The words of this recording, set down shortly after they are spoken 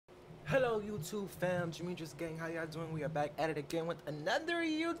Hello YouTube fam, Jametris gang, how y'all doing? We are back at it again with another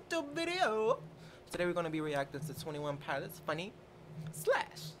YouTube video. Today we're going to be reacting to 21 Pilots Funny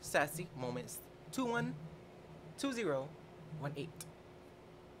 / Sassy Moments 212018.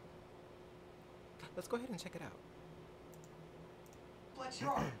 Let's go ahead and check it out. Flex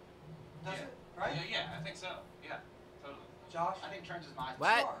your arm. Does it? Right? Yeah, I think so. Yeah, totally. Josh? I think Trench is my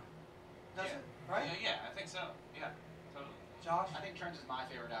What? Your arm. Does it? Right? Yeah, I think so. Yeah, totally. Josh? I think Trench is my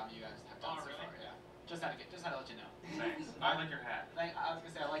favorite album you guys have done so far. Yeah. Just had to let you know. Thanks. I like your hat. I was gonna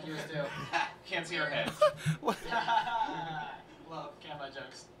say I like yours too. Can't see our heads. What? Love camera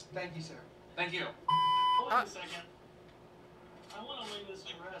jokes. Thank you, sir. Thank you. Hold on a second. I want to lay this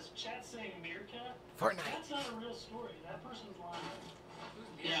to rest. Chat saying Meerkat? Fortnite. That's not a real story. That person's lying.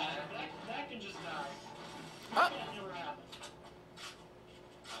 Yeah. Yeah, that can just die. Huh? That never happened.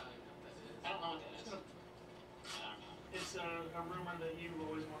 I don't know what that is. It's a rumor that you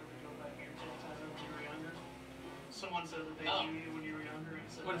always wanted to go back here to Tyler when you were younger. Someone said that they knew you when you were younger and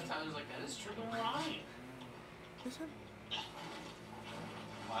said What if Tyler's like, that is true? they're lying. Listen.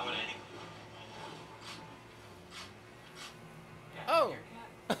 Why would anything? Oh.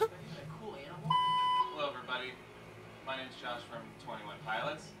 Cool animal. Hello, everybody. My name's Josh from 21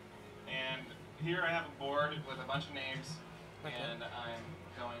 Pilots, and here I have a board with a bunch of names, Okay. and I'm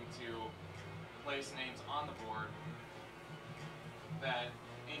going to place names on the board that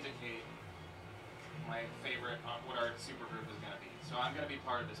indicate my favorite, what our supergroup is going to be. So I'm going to be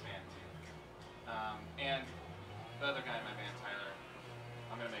part of this band too, and the other guy in my band, Tyler,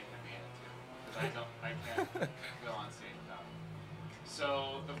 I'm going to make him be in it too, because I can't go on stage without him.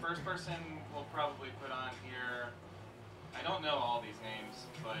 So the first person we'll probably put on here, I don't know all these names,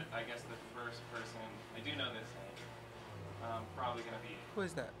 but I guess the first person, I do know this name, probably going to be Who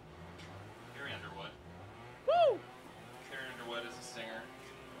is that? Carrie Underwood. Woo! Carrie Underwood is a singer.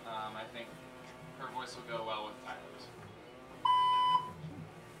 I think her voice will go well with Tyler's.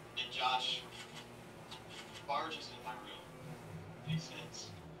 And Josh barges in my room. He says,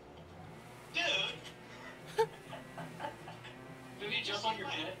 "Dude, Did he jump on your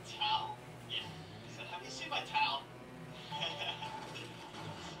bed? Towel?" Yeah. He said, "Have you seen my towel?"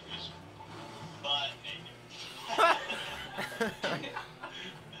 Butt naked.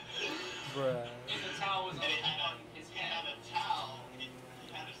 Bruh. And the towel was And he had a towel. He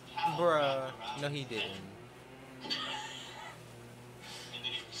had his towel Bruh. wrapped around No, he his didn't. head. And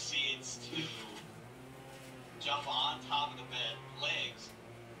then he proceeds to jump on top of the bed, legs,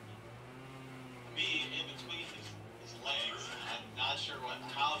 me in between his legs. I'm not sure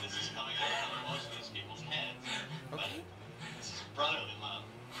how this is coming out of most of these people's heads, but Okay. this is brotherly love.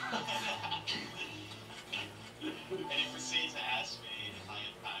 And he proceeds to ask me if I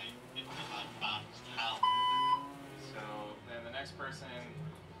found his towel. So then the next person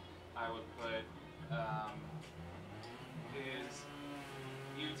I would put is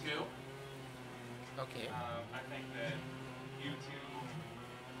you two. Okay. I think that you two,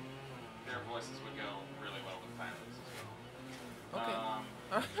 their voices would go really well with Tyler's as well. Okay.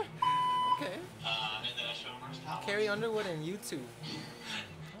 Okay. And then I showed him his towel. Carrie Underwood and you two.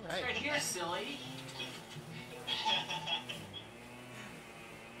 Alright. Right here, silly.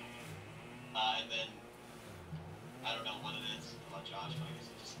 And then, I don't know what it is about Josh, but I guess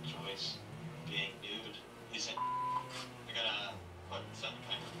he just enjoys being nude. He said, "I gotta put something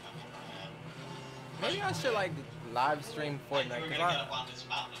kind of Maybe I should like live stream Fortnite, we're cause gonna get up on this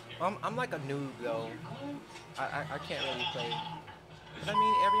mountain up here." I'm like a noob though. I can't really play. But I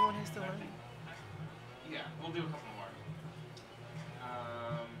mean, everyone has to learn. Yeah, we'll do a couple more.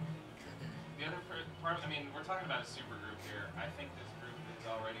 The other part, I mean, we're talking about a super group here. I think this group is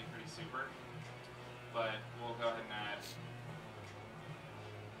already pretty super, but we'll go ahead and add.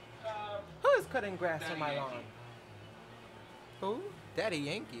 Who is cutting grass on my Daddy lawn? Who? Daddy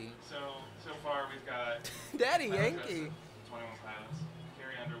Yankee. So far we've got Daddy Tyler Yankee. Joseph, 21 Pilots,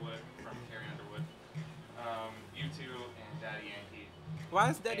 Carrie Underwood from Carrie Underwood, you two, and Daddy Yankee, Why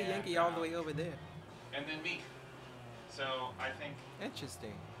is Daddy And, Yankee all the way over there? and then me. So I think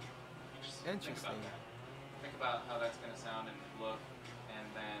Interesting. you just Interesting. think about that. Think about how that's going to sound and look, and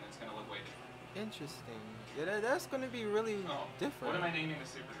then it's going to look way different. Interesting. Yeah, that's gonna be really Oh, different. what am I naming the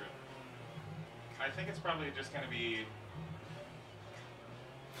supergroup? I think it's probably just going to be.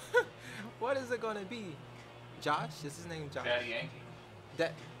 What is it gonna be? Josh? Is his name Josh? Daddy Yankee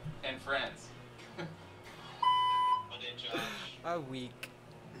and friends. But then Josh, A week.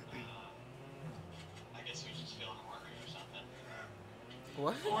 I guess he was just feeling ornery or something.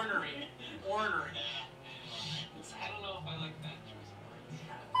 What? Ornery. Ornery. Yeah. I don't know if I like that choice of words.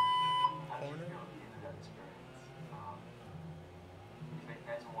 Corner? If they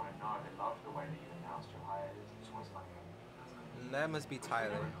guys want to know, they that you announced your hiatus. It's always funny. That must be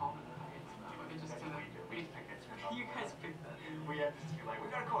Tyler. You guys picked that. We have to be like, we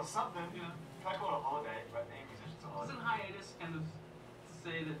gotta call it something. Yeah. Try to call it a holiday, but any musician's a holiday. Doesn't hiatus kind of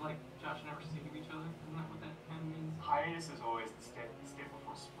say that like Josh never seen of each other? Isn't that what that kind of means? Hiatus is always the step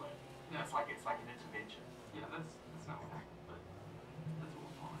before split. Yeah. It's like an intervention. Yeah, that's not what happened, but that's what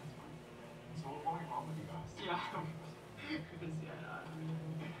we're calling it. It's fine. So what's going wrong with you guys? Yeah.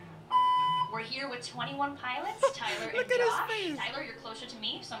 We're here with 21 Pilots, Tyler and Look at his Josh. face. Tyler, you're closer to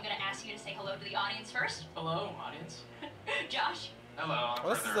me, so I'm going to ask you to say hello to the audience first. Hello, audience. Josh? Hello. I'm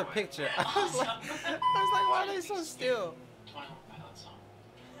Well, this is further a away. picture. I was like, why are they so still? 21 Pilot song.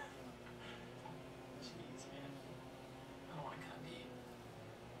 Jeez, man. I don't want to cut deep.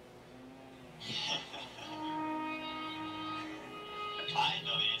 I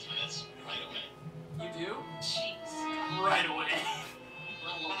know the answer to this right away. You do? Jeez. Right away.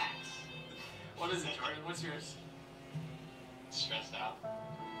 Relax. What is it, Jordan? What's yours? Stressed out.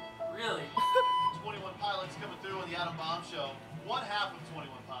 Really? 21 Pilots coming through on the Adam Bomb Show. One half of 21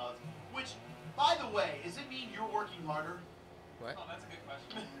 Pilots. Which, by the way, does it mean you're working harder? What? Oh, that's a good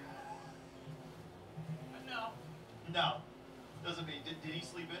question. No. No. Doesn't mean. Did he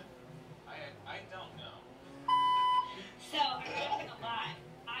sleep in? I don't know. So, I'm not gonna lie.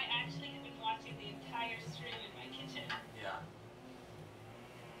 I actually have been watching the entire stream in my kitchen. Yeah.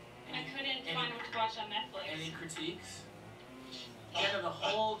 I couldn't find what to watch on Netflix. Any critiques? Yeah, the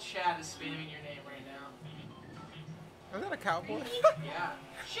whole chat is spamming your name right now. Is that a cowboy? Yeah.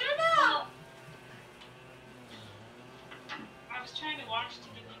 Shut up! I was trying to watch to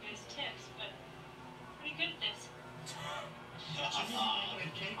give you guys tips, but pretty good tips.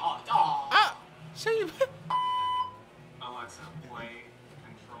 Oh, Ah! Show you. Alexa, play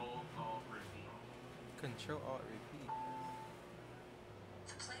Control Alt Repeat. Control Alt Repeat.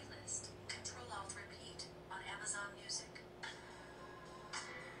 The playlist, Control Alt Repeat, on Amazon Music.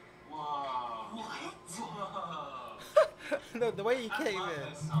 Whoa. Whoa. No, the way he I came love in.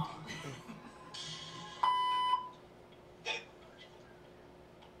 this song.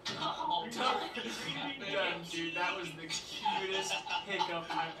 Oh, damn, dude, that was the cutest hiccup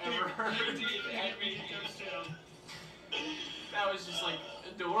I've ever heard. That was just like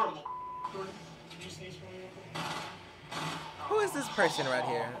adorable. Who is this person right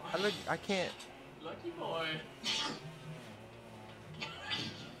here? I can't. Lucky boy.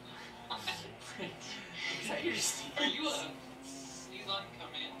 Is that your Steve? Are you a Cylon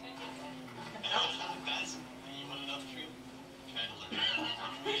Command? That's you want to know the truth? Trying to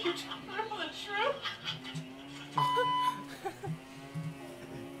learn. You're trying to learn the truth?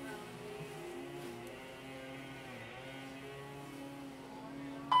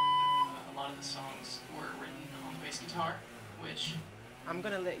 A lot of the songs were written on bass guitar, which I'm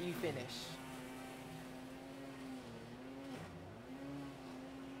gonna let you finish.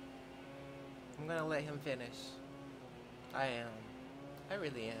 I'm gonna let him finish. I am. I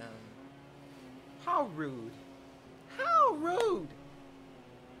really am. How rude. How rude.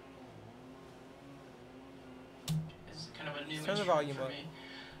 is kind of a new Turn the instrument volume for up.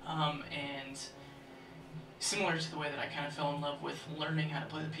 me. And similar to the way that I kind of fell in love with learning how to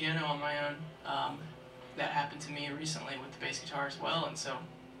play the piano on my own, that happened to me recently with the bass guitar as well, and so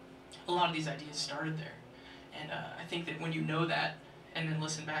a lot of these ideas started there. And I think that when you know that and then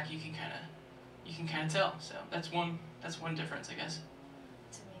listen back, you can kind of tell. So that's one difference, I guess.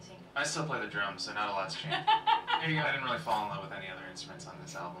 It's amazing. I still play the drums, so not a lot's changed. There you go. I didn't really fall in love with any other instruments on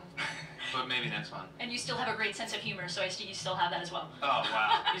this album, but maybe next one. And you still have a great sense of humor, so I see you still have that as well. Oh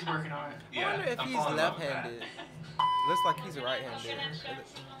wow. He's working on it. I wonder if I'm he's falling in love with that. left-handed. Looks like he's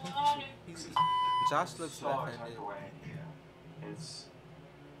right-handed. He's Josh looks So tucked left-handed. away. Yeah. It's.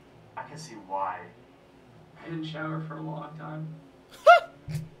 I can see why. I didn't shower for a long time.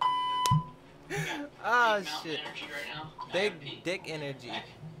 Ah, Big mountain shit. energy right now. Big dick energy,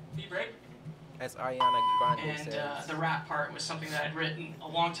 Pee break. as Ariana Grande And says. the rap part was something that I'd written a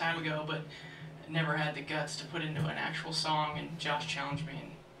long time ago, but never had the guts to put into an actual song. And Josh challenged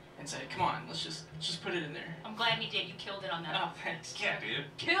me and said, "Come on, let's just put it in there." I'm glad he did. You killed it on that. Oh, thanks. Yeah, dude.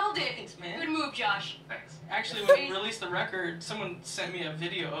 Killed it! Thanks, man. Good move, Josh. Thanks. Actually, when we released the record, someone sent me a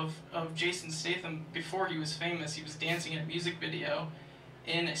video of Jason Statham before he was famous. He was dancing in a music video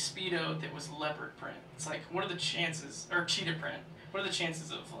in a Speedo that was leopard print. It's like, what are the chances, or cheetah print, what are the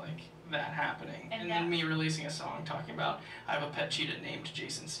chances of like that happening? And And that- then me releasing a song talking about, I have a pet cheetah named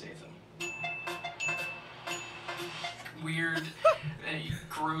Jason Statham. Weird,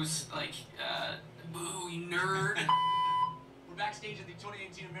 gross, like, boo, you nerd. We're backstage at the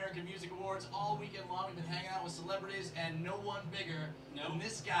 2018 American Music Awards all weekend long. We've been hanging out with celebrities, and no one bigger than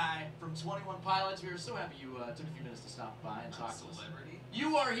this guy from 21 Pilots. We are so happy you took a few minutes to stop by and talk to us. Celebrity?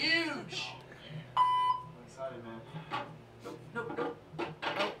 You are huge! I'm excited, man.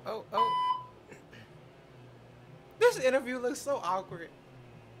 Nope. Oh. This interview looks so awkward.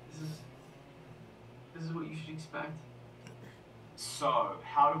 This is what you should expect. So,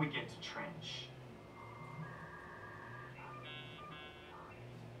 how do we get to Trench?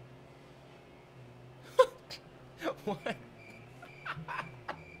 What?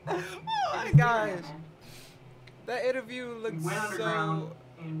 Oh my gosh. That interview We looks went underground so...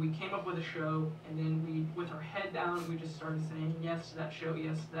 and we came up with a show, and then we, with our head down, we just started saying yes to that show,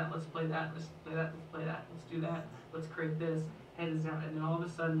 yes to that, let's play that, let's play that, let's play that, let's do that, let's create this, head is down, and then all of a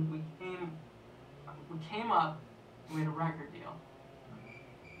sudden we came up and we had a record deal.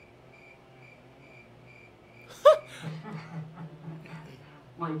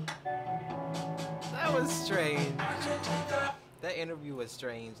 Like, That was strange. That interview was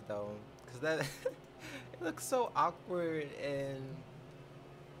strange though, cause that it looked so awkward, and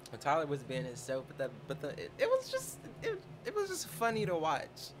Tyler was being himself, it was just funny to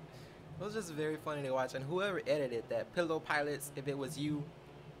watch. It was just very funny to watch, and whoever edited that, Pillow Pilots, if it was you,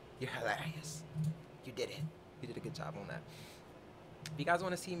 you're hilarious. You did it. You did a good job on that. If you guys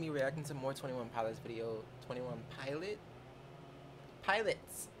want to see me reacting to more 21 Pilots video, 21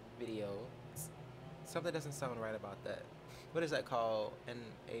 Pilots video. Something doesn't sound right about that. What is that called?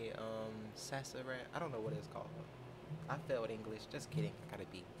 Sassy rant? I don't know what it's called. I failed English. Just kidding. I gotta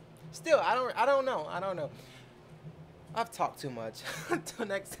be. Still, I don't know. I've talked too much. Until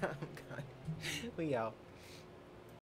next time, guys. We out.